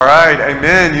right,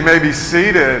 amen. You may be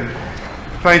seated.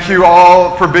 Thank you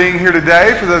all for being here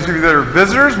today. For those of you that are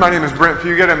visitors, my name is Brent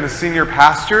Fugate. I'm the senior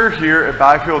pastor here at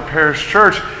Byfield Parish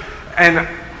Church. And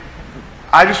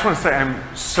I just want to say I'm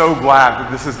so glad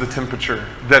that this is the temperature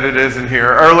that it is in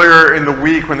here. Earlier in the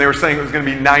week when they were saying it was going to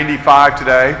be 95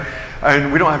 today,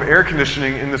 and we don't have air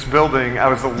conditioning in this building, I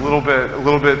was a little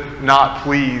bit not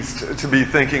pleased to be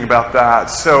thinking about that.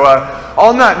 So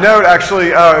on that note,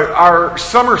 actually, our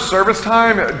summer service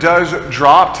time does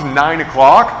drop to 9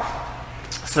 o'clock.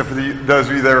 So for those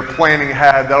of you that are planning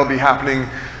ahead, that'll be happening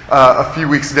a few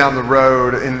weeks down the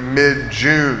road in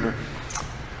mid-June.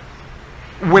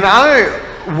 When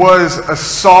I was a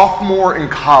sophomore in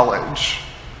college,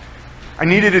 I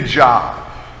needed a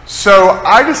job. So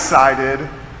I decided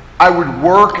I would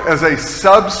work as a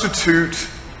substitute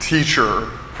teacher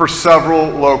for several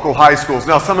local high schools.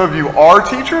 Now, some of you are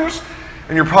teachers,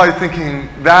 and you're probably thinking,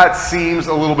 that seems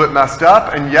a little bit messed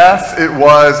up. And yes, it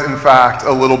was, in fact,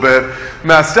 a little bit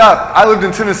messed up. I lived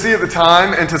in Tennessee at the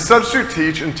time, and to substitute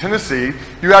teach in Tennessee,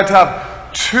 you had to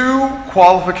have 2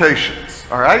 qualifications,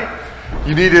 all right?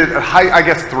 You needed,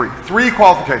 three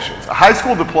qualifications. A high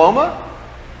school diploma,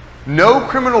 no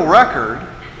criminal record,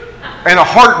 and a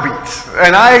heartbeat.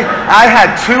 And I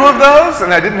had 2 of those,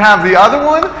 and I didn't have the other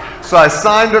one. So I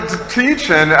signed up to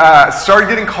teach and started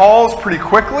getting calls pretty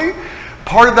quickly.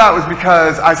 Part of that was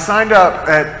because I signed up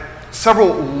at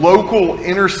several local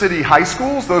inner city high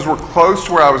schools. Those were close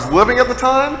to where I was living at the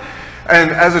time.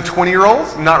 And as a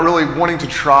 20-year-old, not really wanting to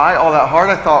try all that hard,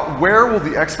 I thought, where will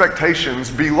the expectations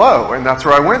be low? And that's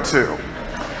where I went to.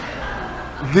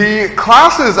 The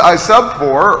classes I subbed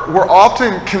for were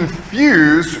often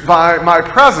confused by my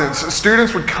presence.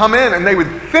 Students would come in and they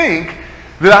would think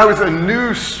that I was a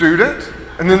new student,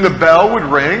 and then the bell would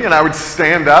ring and I would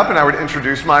stand up and I would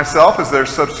introduce myself as their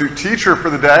substitute teacher for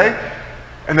the day.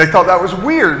 And they thought that was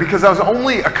weird because I was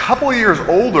only a couple of years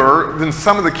older than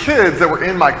some of the kids that were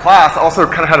in my class. I also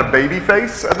kind of had a baby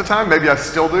face at the time. Maybe I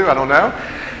still do, I don't know.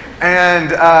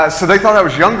 And so they thought I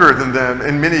was younger than them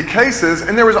in many cases.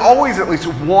 And there was always at least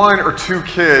 1 or 2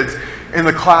 kids in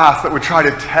the class that would try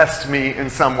to test me in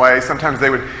some way. Sometimes they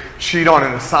would cheat on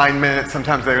an assignment.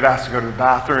 Sometimes they would ask to go to the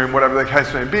bathroom, whatever the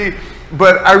case may be.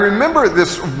 But I remember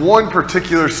this one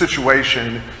particular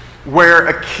situation where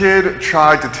a kid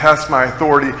tried to test my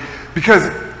authority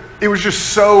because it was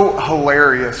just so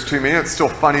hilarious to me. It's still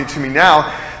funny to me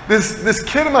now. This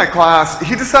kid in my class,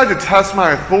 he decided to test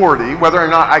my authority, whether or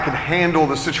not I could handle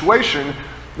the situation,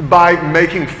 by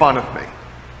making fun of me.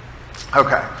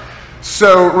 Okay,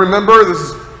 so remember, this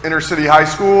is inner city high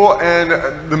school, and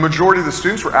the majority of the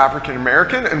students were African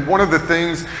American, and one of the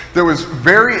things that was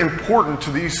very important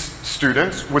to these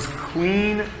students was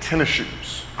clean tennis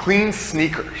shoes, clean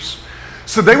sneakers.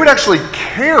 So they would actually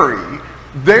carry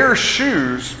their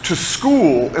shoes to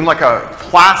school in like a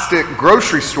plastic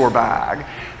grocery store bag,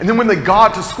 and then when they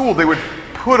got to school, they would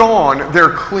put on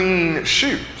their clean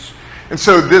shoes. And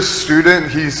so this student,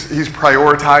 he's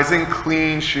prioritizing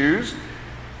clean shoes.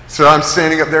 So I'm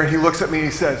standing up there and he looks at me and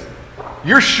he says,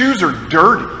 "Your shoes are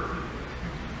dirty."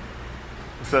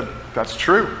 I said, "That's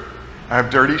true. I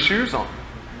have dirty shoes on."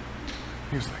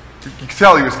 He was like, you could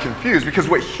tell he was confused because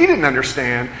what he didn't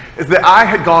understand is that I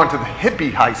had gone to the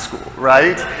hippie high school,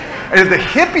 right? And at the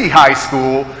hippie high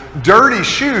school, dirty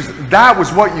shoes, that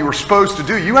was what you were supposed to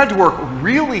do. You had to work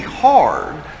really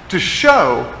hard to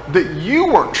show that you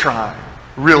weren't trying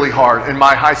really hard in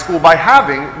my high school by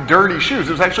having dirty shoes.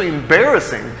 It was actually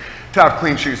embarrassing to have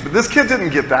clean shoes. But this kid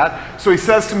didn't get that, so he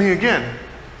says to me again,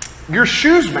 "Your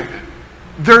shoes, man,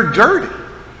 they're dirty."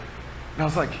 And I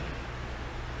was like,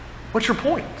 "What's your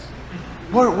point?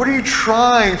 What are you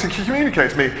trying to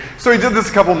communicate to me?" So he did this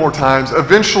a couple more times.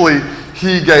 Eventually,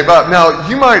 he gave up. Now,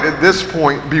 you might at this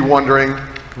point be wondering,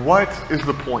 what is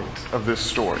the point of this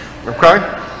story? Okay?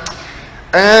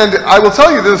 And I will tell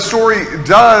you, this story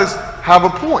does have a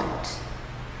point.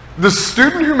 The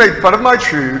student who made fun of my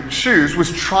shoes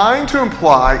was trying to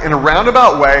imply in a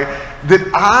roundabout way that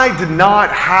I did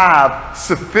not have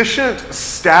sufficient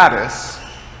status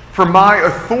for my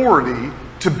authority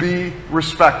to be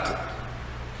respected.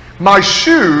 My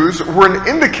shoes were an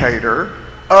indicator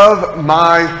of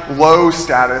my low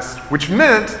status, which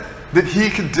meant that he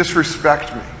could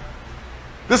disrespect me.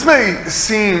 This may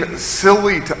seem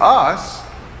silly to us,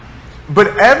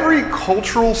 but every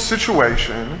cultural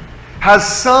situation has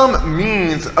some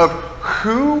means of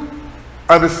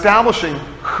establishing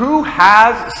who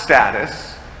has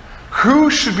status, who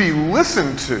should be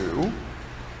listened to,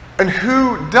 and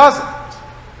who doesn't.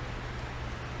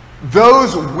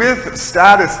 Those with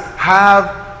status have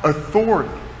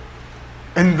authority,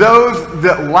 and those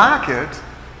that lack it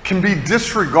can be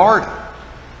disregarded.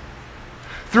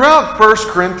 Throughout 1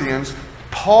 Corinthians,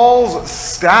 Paul's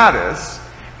status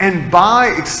and by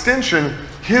extension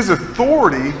his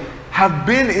authority have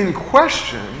been in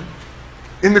question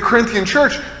in the Corinthian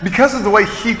church because of the way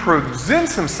he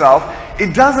presents himself.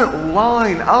 It doesn't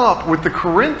line up with the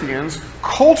Corinthians'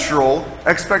 cultural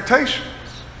expectations.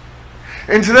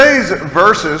 In today's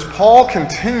verses, Paul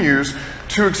continues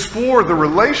to explore the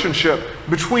relationship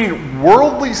between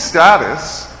worldly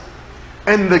status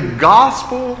and the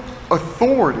gospel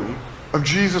authority of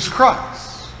Jesus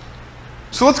Christ.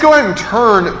 So let's go ahead and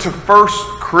turn to 1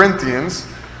 Corinthians.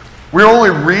 We're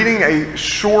only reading a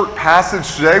short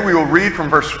passage today. We will read from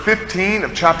verse 15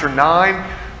 of chapter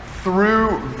 9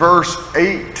 through verse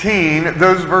 18.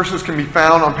 Those verses can be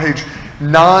found on page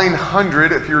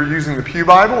 900 if you're using the Pew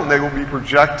Bible, and they will be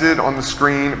projected on the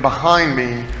screen behind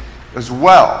me as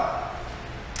well.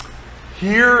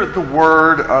 Hear the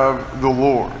word of the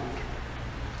Lord.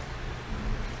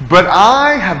 But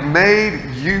I have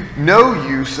made no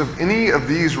use of any of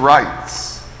these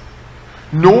rights,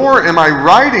 nor am I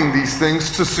writing these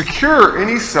things to secure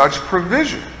any such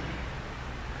provision.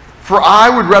 For I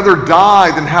would rather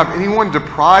die than have anyone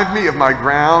deprive me of my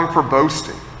ground for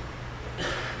boasting.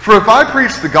 For if I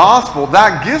preach the gospel,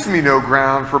 that gives me no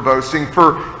ground for boasting,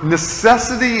 for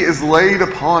necessity is laid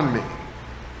upon me.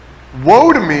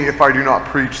 Woe to me if I do not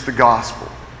preach the gospel.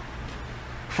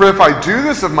 For if I do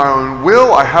this of my own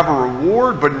will, I have a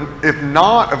reward, but if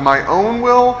not of my own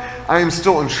will, I am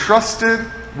still entrusted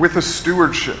with a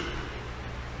stewardship.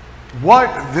 What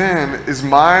then is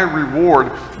my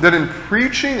reward? That in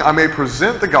preaching I may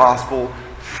present the gospel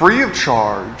free of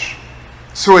charge,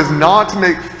 so as not to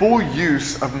make full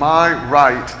use of my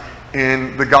right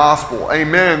in the gospel.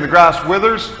 Amen. The grass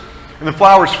withers and the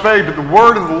flowers fade, but the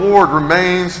word of the Lord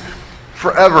remains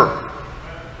forever.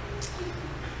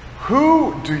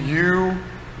 Who do you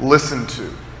listen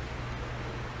to?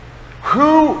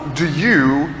 Who do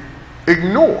you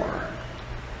ignore?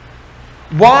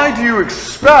 Why do you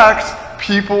expect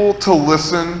people to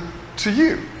listen to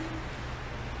you?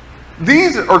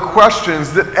 These are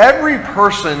questions that every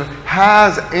person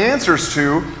has answers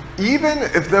to, even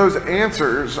if those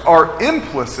answers are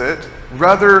implicit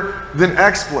rather than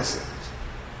explicit.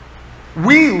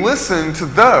 We listen to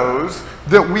those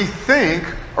that we think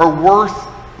are worth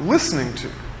listening to.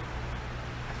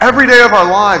 Every day of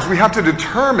our lives, we have to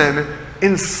determine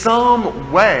in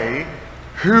some way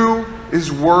who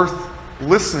is worth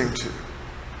listening to.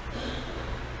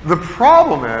 The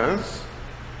problem is,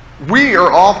 we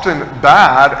are often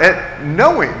bad at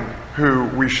knowing who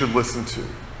we should listen to.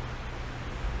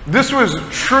 This was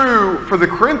true for the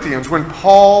Corinthians when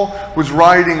Paul was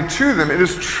writing to them. It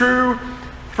is true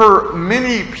for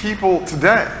many people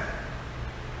today.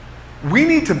 We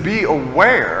need to be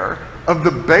aware of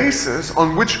the basis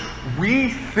on which we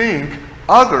think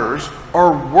others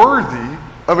are worthy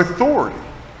of authority.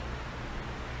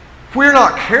 If we're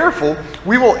not careful,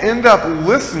 we will end up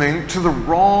listening to the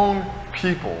wrong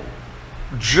people,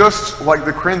 just like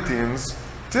the Corinthians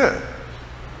did.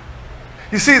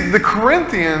 You see, the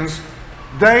Corinthians,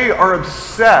 they are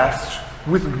obsessed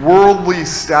with worldly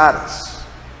status.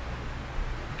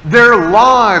 Their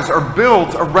lives are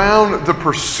built around the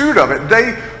pursuit of it.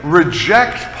 They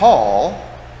reject Paul,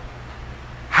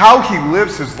 how he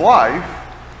lives his life,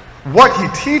 what he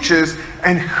teaches,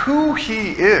 and who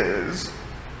he is,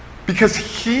 because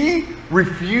he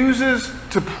refuses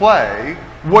to play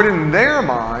what in their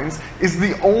minds is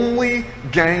the only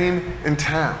game in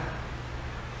town.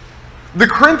 The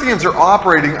Corinthians are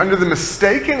operating under the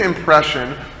mistaken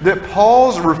impression that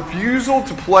Paul's refusal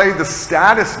to play the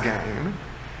status game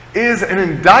is an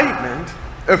indictment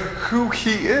of who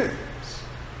he is.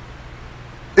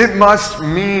 It must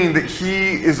mean that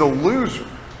he is a loser.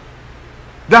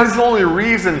 That is the only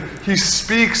reason he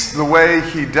speaks the way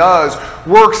he does,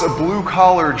 works a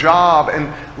blue-collar job,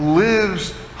 and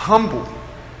lives humbly.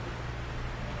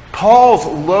 Paul's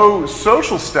low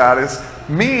social status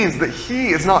means that he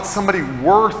is not somebody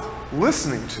worth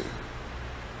listening to.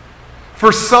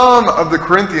 For some of the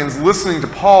Corinthians listening to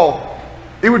Paul,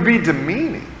 it would be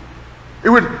demeaning. It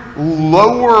would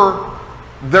lower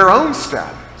their own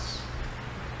status.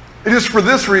 It is for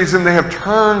this reason they have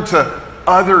turned to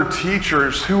other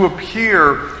teachers who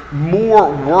appear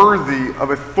more worthy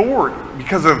of authority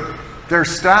because of their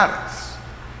status.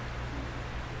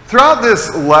 Throughout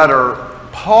this letter,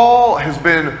 Paul has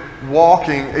been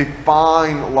walking a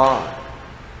fine line.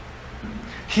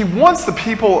 He wants the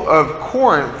people of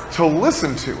Corinth to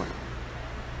listen to him.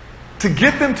 To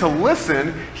get them to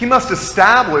listen, he must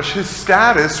establish his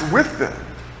status with them.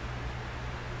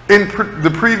 In the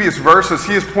previous verses,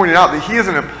 he has pointed out that he is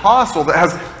an apostle that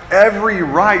has every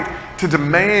right to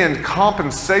demand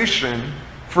compensation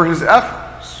for his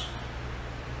efforts.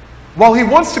 While he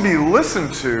wants to be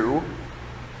listened to,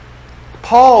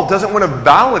 Paul doesn't want to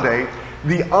validate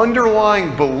the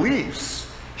underlying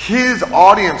beliefs his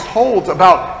audience holds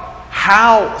about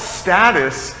how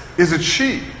status is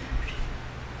achieved.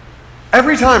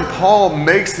 Every time Paul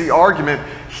makes the argument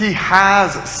he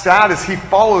has status, he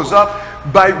follows up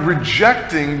by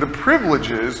rejecting the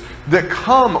privileges that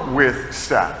come with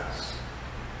status.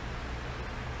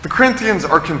 The Corinthians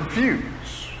are confused.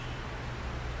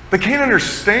 They can't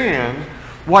understand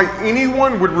why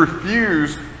anyone would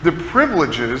refuse the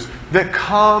privileges that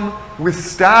come with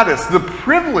status. The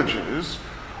privileges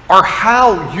are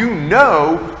how you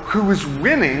know who is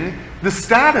winning the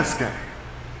status game.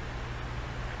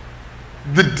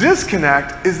 The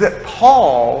disconnect is that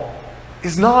Paul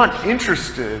is not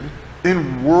interested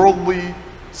in worldly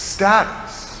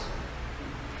status.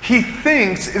 He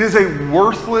thinks it is a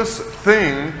worthless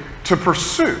thing to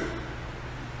pursue.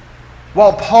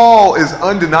 While Paul is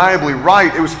undeniably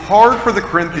right, it was hard for the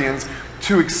Corinthians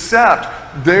to accept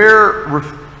that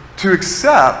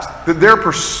their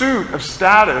pursuit of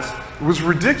status was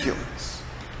ridiculous.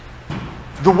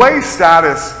 The way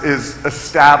status is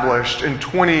established in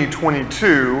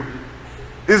 2022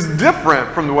 is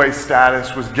different from the way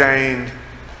status was gained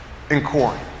in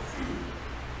Corinth.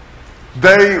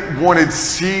 They wanted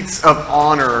seats of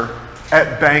honor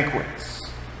at banquets.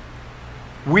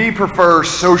 We prefer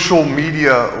social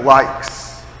media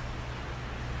likes.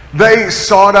 They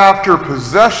sought after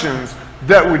possessions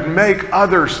that would make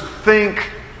others think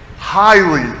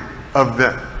highly of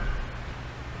them.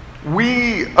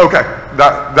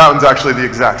 That one's actually the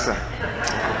exact same.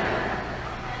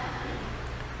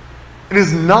 It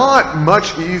is not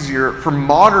much easier for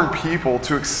modern people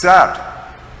to accept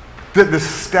that the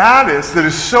status that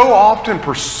is so often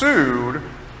pursued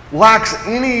lacks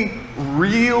any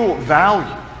real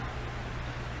value.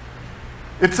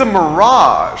 It's a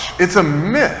mirage. It's a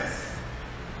myth.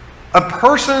 A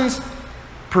person's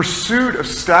pursuit of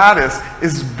status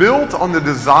is built on the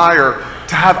desire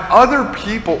to have other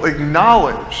people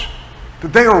acknowledge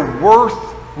that they are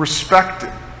worth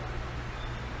respecting.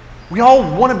 We all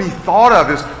want to be thought of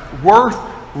as worth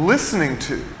listening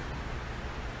to.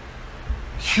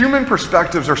 Human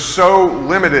perspectives are so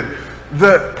limited.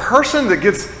 The person that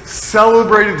gets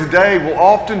celebrated today will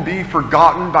often be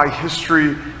forgotten by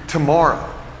history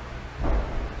tomorrow.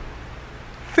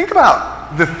 Think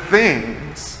about the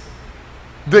things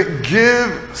that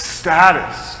give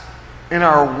status in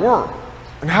our world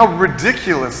and how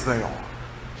ridiculous they are.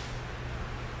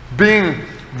 Being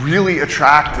really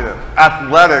attractive,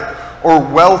 athletic, or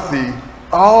wealthy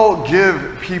all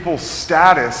give people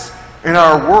status in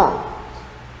our world.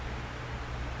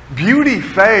 Beauty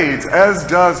fades, as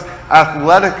does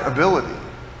athletic ability.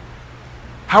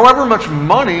 However much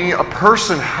money a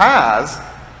person has,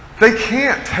 they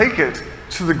can't take it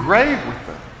to the grave with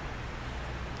them.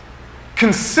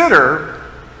 Consider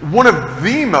one of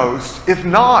the most, if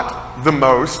not the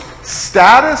most,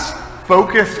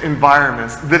 status-focused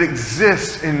environments that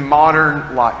exist in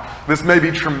modern life. This may be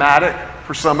traumatic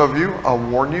for some of you, I'll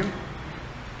warn you.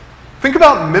 Think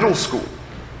about middle school.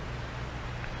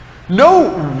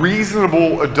 No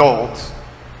reasonable adult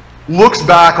looks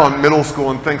back on middle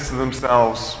school and thinks to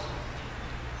themselves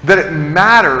that it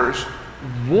matters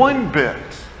one bit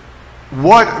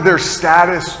what their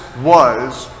status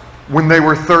was when they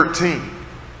were 13.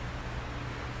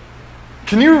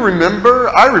 Can you remember?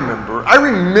 I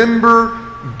remember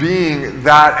being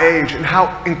that age and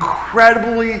how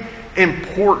incredibly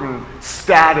important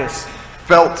status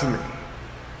felt to me.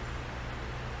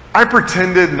 I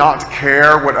pretended not to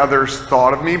care what others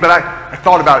thought of me, but I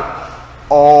thought about it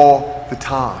all the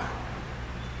time.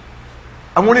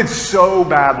 I wanted so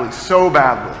badly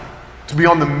to be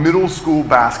on the middle school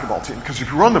basketball team, because if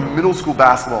you were on the middle school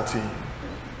basketball team,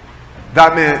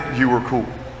 that meant you were cool.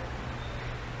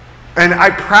 And I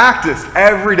practiced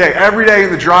every day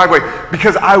in the driveway,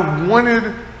 because I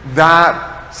wanted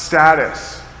that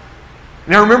status.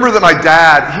 And I remember that my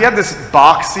dad, he had this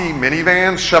boxy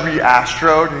minivan, Chevy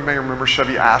Astro. You may remember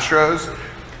Chevy Astros.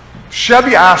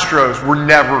 Chevy Astros were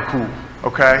never cool,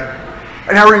 okay?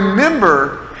 And I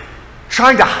remember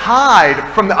trying to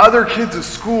hide from the other kids at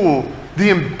school the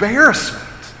embarrassment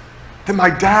that my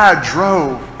dad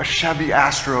drove a Chevy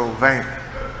Astro van.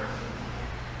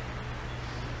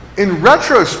 In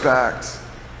retrospect,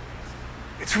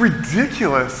 it's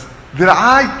ridiculous that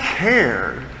I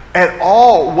cared at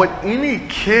all what any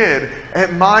kid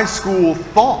at my school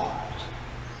thought.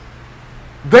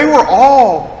 They were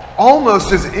all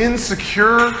almost as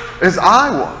insecure as I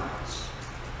was.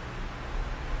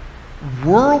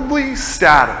 Worldly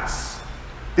status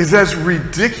is as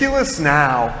ridiculous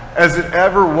now as it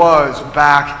ever was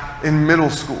back in middle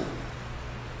school.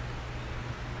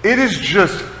 It is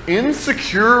just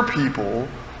insecure people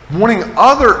wanting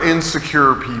other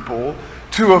insecure people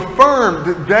to affirm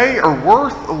that they are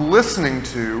worth listening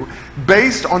to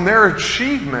based on their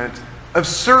achievement of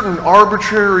certain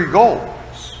arbitrary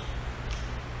goals.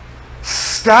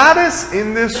 Status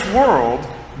in this world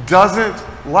doesn't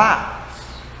last.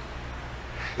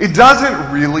 It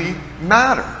doesn't really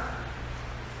matter.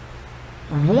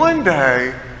 One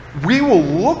day, we will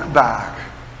look back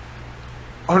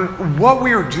on what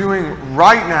we are doing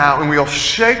right now and we'll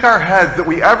shake our heads that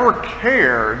we ever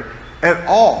cared at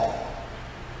all.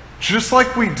 Just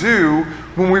like we do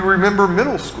when we remember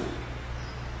middle school.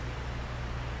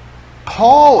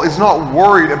 Paul is not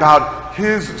worried about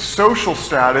his social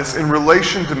status in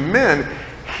relation to men.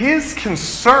 His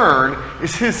concern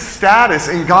is his status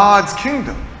in God's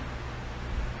kingdom.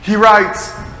 He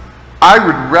writes, "I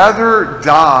would rather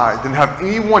die than have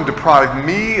anyone deprive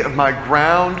me of my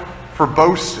ground for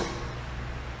boasting."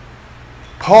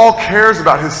 Paul cares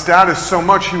about his status so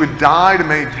much he would die to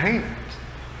maintain it.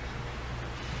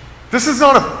 This is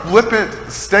not a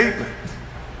flippant statement.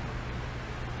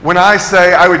 When I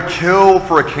say I would kill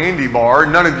for a candy bar,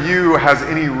 none of you has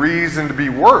any reason to be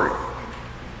worried.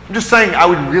 I'm just saying I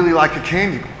would really like a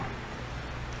candy bar.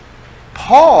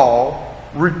 Paul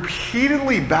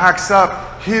repeatedly backs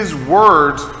up his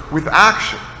words with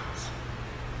actions.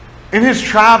 In his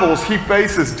travels, he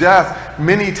faces death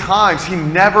many times. He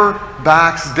never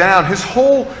backs down. His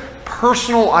whole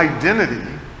personal identity,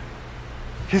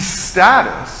 his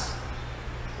status,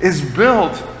 is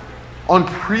built on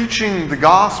preaching the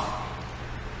gospel.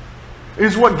 It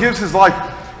is what gives his life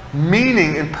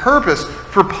meaning and purpose.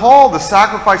 For Paul, the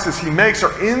sacrifices he makes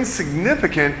are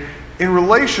insignificant in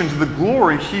relation to the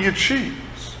glory he achieves.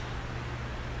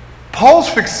 Paul's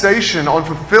fixation on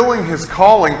fulfilling his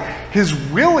calling, his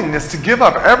willingness to give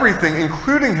up everything,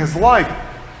 including his life,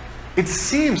 it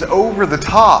seems over the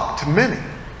top to many.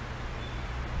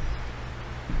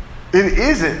 It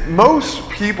isn't. Most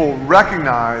people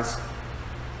recognize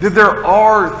that there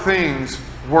are things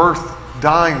worth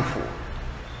dying for.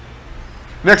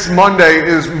 Next Monday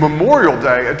is Memorial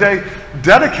Day, a day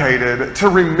dedicated to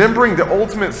remembering the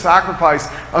ultimate sacrifice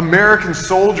American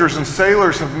soldiers and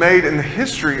sailors have made in the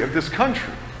history of this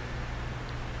country.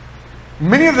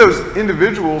 Many of those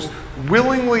individuals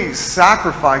willingly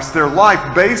sacrificed their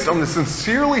life based on the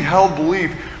sincerely held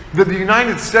belief that the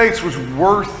United States was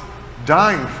worth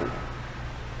dying for.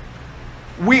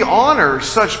 We honor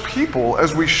such people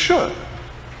as we should.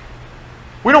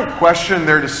 We don't question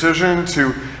their decision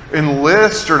to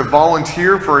enlist or to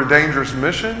volunteer for a dangerous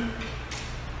mission.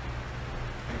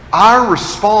 Our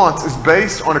response is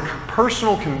based on a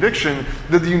personal conviction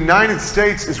that the United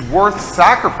States is worth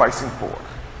sacrificing for.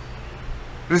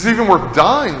 It is even worth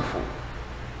dying for.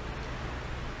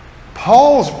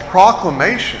 Paul's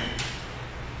proclamation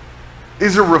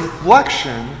is a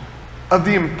reflection of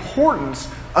the importance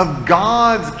of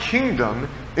God's kingdom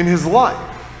in his life.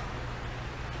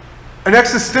 An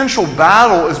existential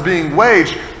battle is being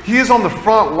waged. He is on the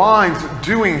front lines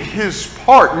doing his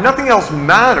part. Nothing else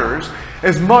matters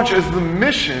as much as the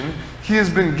mission he has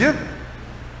been given.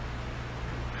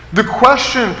 The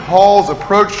question Paul's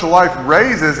approach to life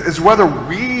raises is whether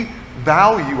we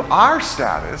value our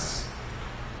status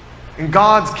in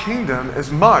God's kingdom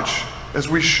as much as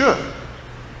we should.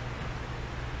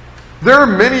 There are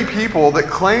many people that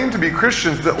claim to be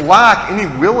Christians that lack any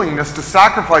willingness to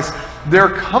sacrifice their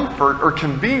comfort or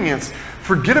convenience,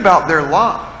 forget about their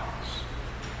lives.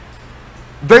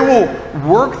 They will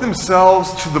work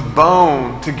themselves to the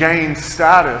bone to gain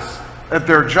status at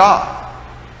their job,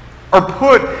 or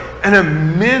put an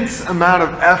immense amount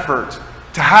of effort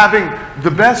to having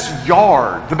the best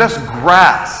yard, the best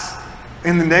grass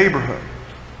in the neighborhood.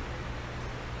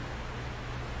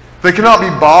 They cannot be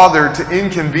bothered to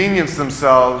inconvenience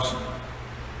themselves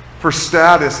for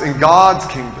status in God's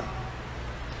kingdom.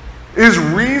 It is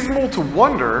reasonable to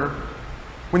wonder,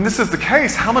 when this is the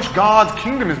case, how much God's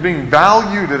kingdom is being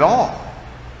valued at all.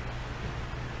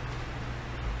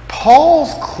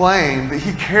 Paul's claim that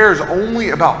he cares only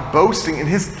about boasting in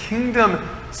his kingdom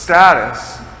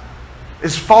status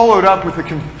is followed up with a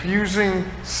confusing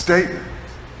statement.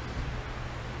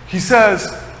 He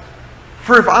says,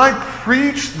 "For if I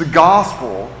preach the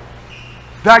gospel,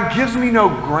 that gives me no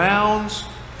grounds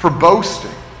for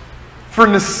boasting, for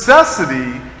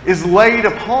necessity is laid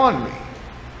upon me.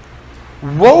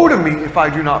 Woe to me if I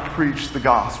do not preach the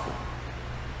gospel."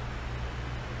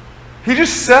 He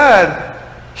just said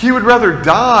he would rather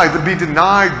die than be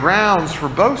denied grounds for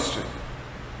boasting.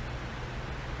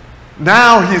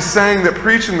 Now he's saying that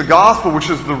preaching the gospel, which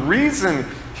is the reason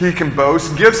he can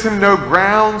boast, gives him no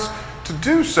grounds to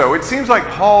do so. It seems like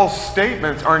Paul's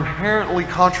statements are inherently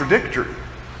contradictory.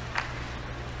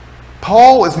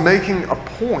 Paul is making a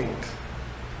point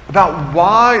about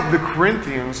why the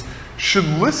Corinthians should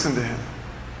listen to him.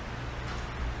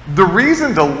 The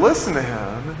reason to listen to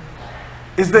him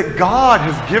is that God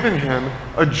has given him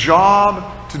a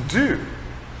job to do.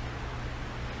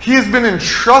 He has been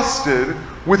entrusted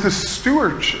with a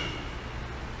stewardship.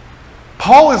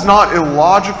 Paul is not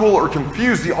illogical or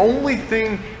confused. The only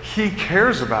thing he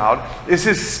cares about is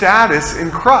his status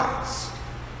in Christ.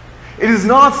 It is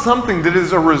not something that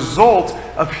is a result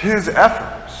of his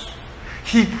efforts.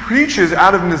 He preaches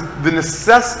out of the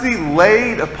necessity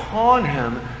laid upon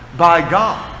him by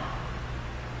God.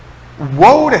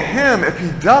 Woe to him if he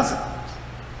doesn't.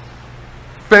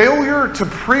 Failure to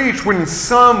preach would in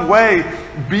some way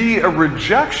be a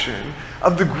rejection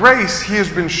of the grace he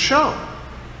has been shown.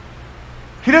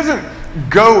 He doesn't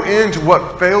go into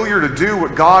what failure to do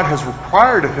what God has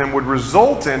required of him would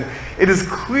result in. It is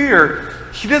clear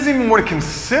he doesn't even want to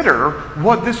consider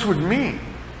what this would mean.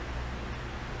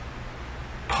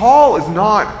 Paul is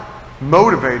not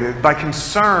motivated by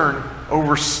concern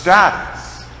over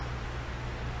status.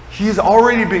 He has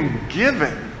already been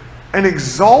given an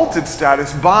exalted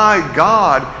status by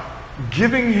God,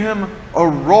 giving him a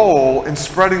role in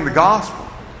spreading the gospel.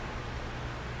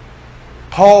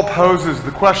 Paul poses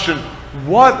the question,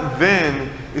 what then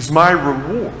is my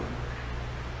reward?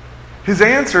 His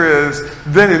answer is,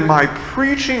 then in my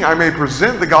preaching I may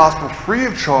present the gospel free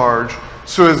of charge,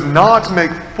 so as not to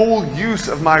make full use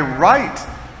of my right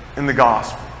in the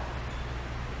gospel.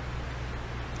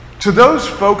 To those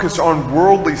focused on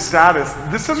worldly status,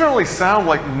 this doesn't really sound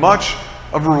like much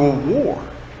of a reward.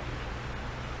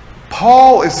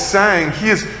 Paul is saying he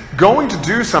is going to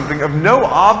do something of no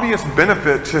obvious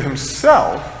benefit to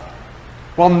himself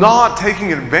while not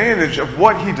taking advantage of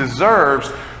what he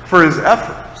deserves for his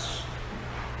efforts.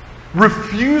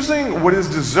 Refusing what is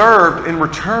deserved in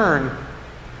return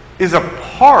is a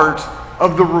part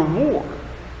of the reward.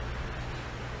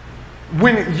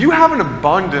 When you have an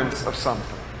abundance of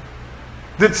something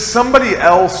that somebody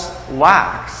else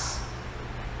lacks,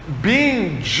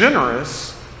 being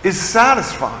generous is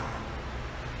satisfying.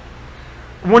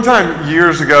 One time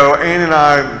years ago, Ann and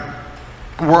I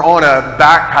were on a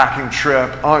backpacking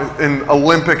trip in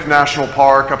Olympic National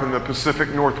Park up in the Pacific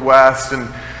Northwest,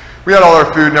 and we had all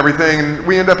our food and everything, and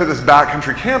we ended up at this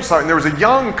backcountry campsite, and there was a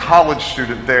young college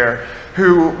student there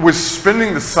who was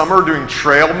spending the summer doing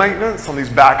trail maintenance on these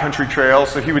backcountry trails.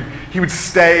 So he would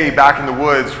stay back in the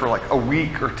woods for like a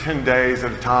week or 10 days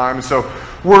at a time. So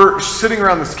we're sitting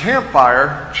around this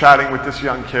campfire chatting with this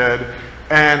young kid,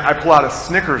 and I pull out a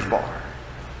Snickers bar.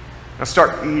 I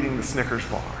start eating the Snickers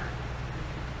bar.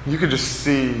 You could just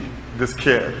see this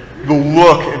kid, the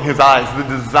look in his eyes, the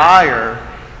desire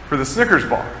for the Snickers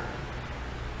bar.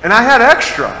 And I had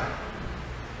extra.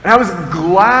 And I was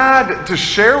glad to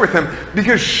share with him,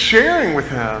 because sharing with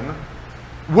him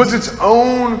was its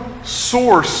own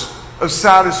source of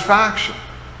satisfaction.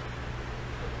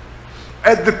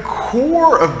 At the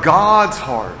core of God's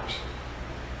heart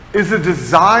is a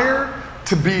desire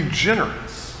to be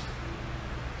generous.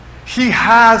 He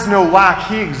has no lack.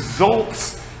 He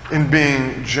exults in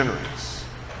being generous.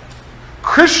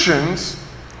 Christians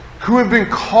who have been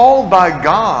called by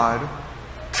God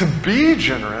to be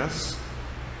generous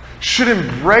should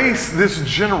embrace this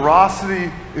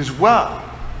generosity as well.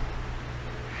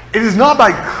 It is not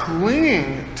by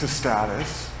clinging to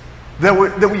status that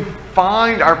we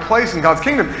find our place in God's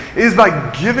kingdom. It is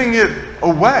by giving it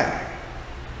away.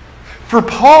 For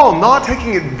Paul, not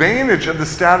taking advantage of the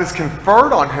status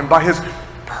conferred on him by his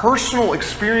personal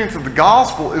experience of the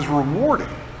gospel is rewarding.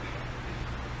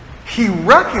 He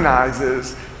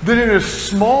recognizes that in a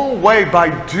small way,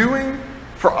 by doing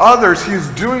for others, he is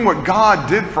doing what God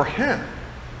did for him.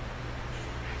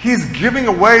 He's giving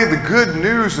away the good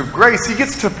news of grace. He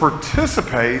gets to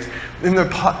participate in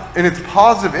its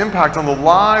positive impact on the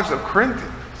lives of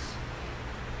Corinthians.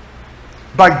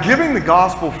 By giving the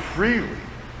gospel freely,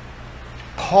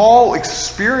 Paul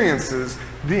experiences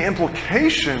the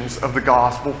implications of the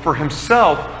gospel for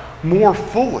himself more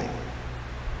fully.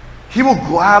 He will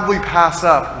gladly pass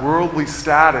up worldly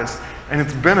status and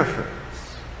its benefits.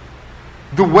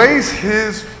 The ways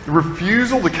his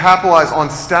refusal to capitalize on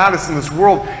status in this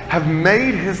world have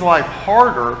made his life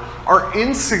harder are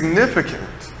insignificant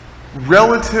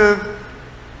relative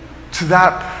to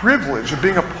that privilege of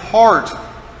being a part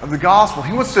of the gospel.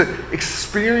 He wants to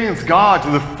experience God to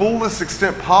the fullest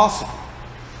extent possible.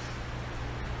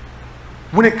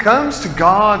 When it comes to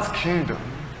God's kingdom,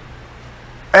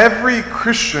 every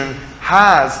Christian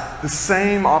has the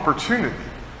same opportunity.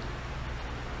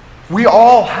 We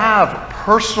all have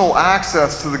personal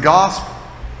access to the gospel.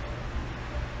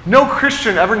 No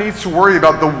Christian ever needs to worry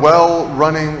about the well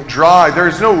running dry. There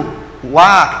is no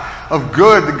lack of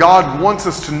good that God wants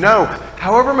us to know.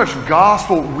 However much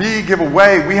gospel we give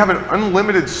away, we have an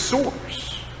unlimited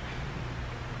source.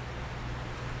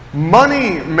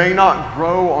 Money may not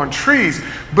grow on trees,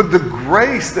 but the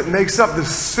grace that makes up the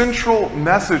central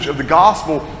message of the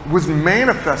gospel was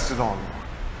manifested on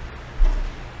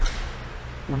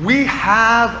one. We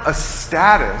have a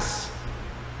status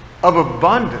of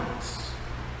abundance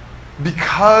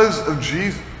because of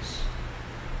Jesus.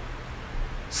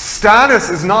 Status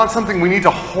is not something we need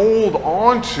to hold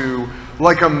on to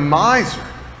like a miser.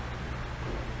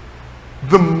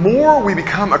 The more we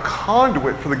become a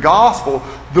conduit for the gospel,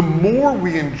 the more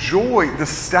we enjoy the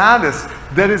status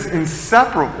that is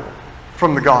inseparable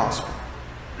from the gospel.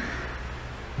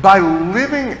 By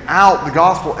living out the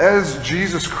gospel as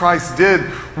Jesus Christ did,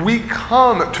 we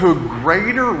come to a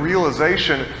greater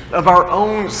realization of our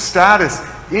own status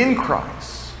in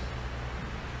Christ.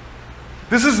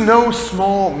 This is no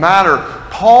small matter.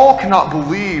 Paul cannot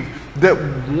believe that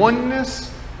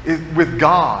oneness with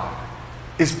God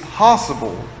is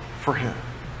possible for him.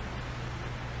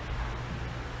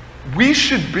 We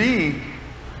should be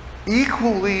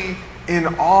equally in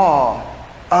awe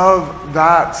of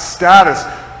that status.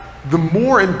 The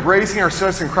more embracing our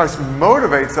status in Christ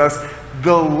motivates us,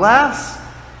 the less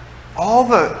all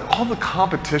the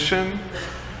competition,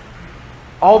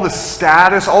 all the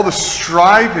status, all the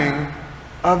striving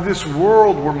of this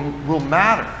world will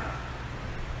matter.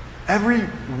 Every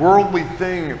worldly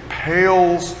thing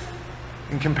pales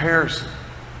in comparison.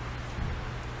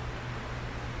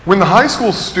 When the high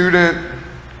school student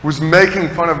was making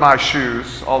fun of my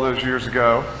shoes all those years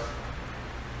ago,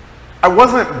 I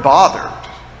wasn't bothered.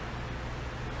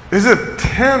 His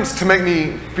attempts to make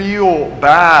me feel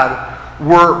bad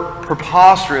were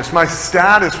preposterous. My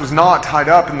status was not tied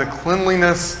up in the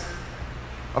cleanliness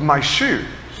of my shoes.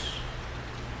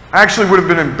 I actually would have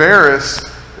been embarrassed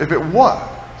if it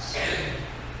was.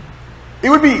 It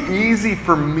would be easy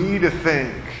for me to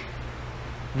think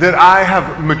that I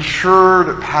have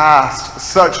matured past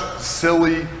such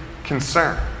silly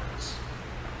concerns.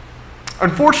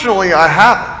 Unfortunately, I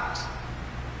haven't.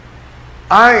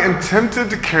 I am tempted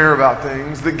to care about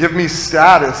things that give me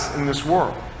status in this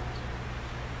world.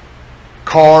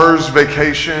 Cars,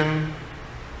 vacation,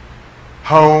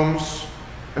 homes,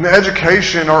 and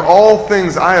education are all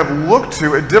things I have looked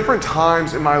to at different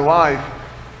times in my life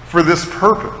for this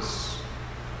purpose.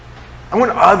 I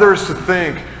want others to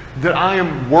think that I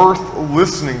am worth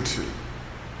listening to.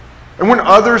 I want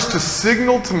others to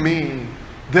signal to me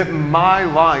that my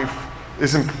life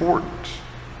is important.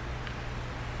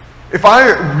 If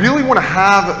I really want to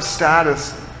have a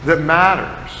status that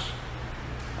matters,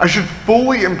 I should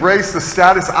fully embrace the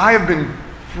status I have been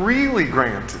freely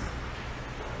granted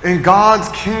in God's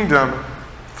kingdom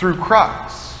through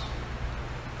Christ.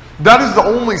 That is the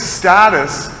only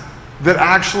status that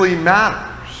actually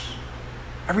matters.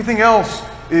 Everything else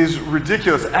is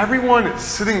ridiculous. Everyone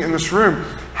sitting in this room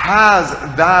has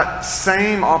that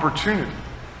same opportunity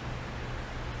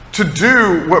to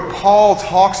do what Paul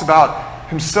talks about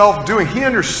himself doing. He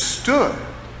understood.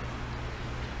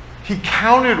 He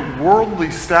counted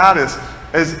worldly status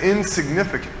as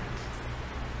insignificant.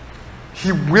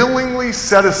 He willingly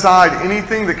set aside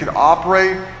anything that could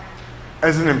operate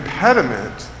as an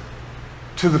impediment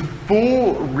to the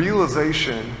full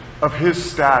realization of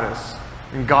his status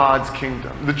in God's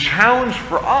kingdom. The challenge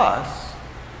for us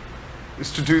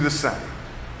is to do the same.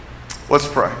 Let's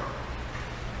pray.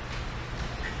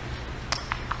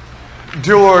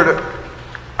 Dear Lord,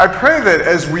 I pray that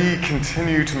as we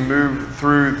continue to move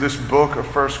through this book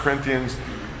of 1 Corinthians,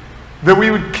 that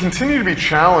we would continue to be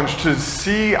challenged to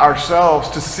see ourselves,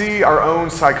 to see our own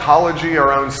psychology,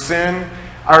 our own sin,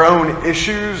 our own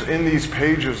issues in these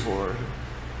pages, Lord.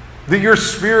 That your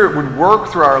Spirit would work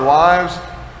through our lives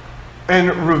and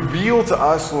reveal to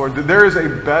us, Lord, that there is a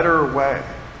better way.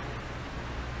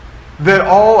 That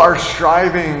all our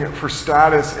striving for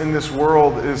status in this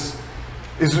world is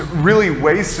really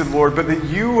wasted, Lord, but that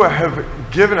you have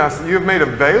given us, that you have made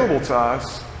available to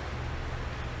us,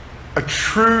 a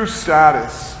true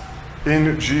status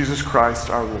in Jesus Christ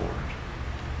our Lord.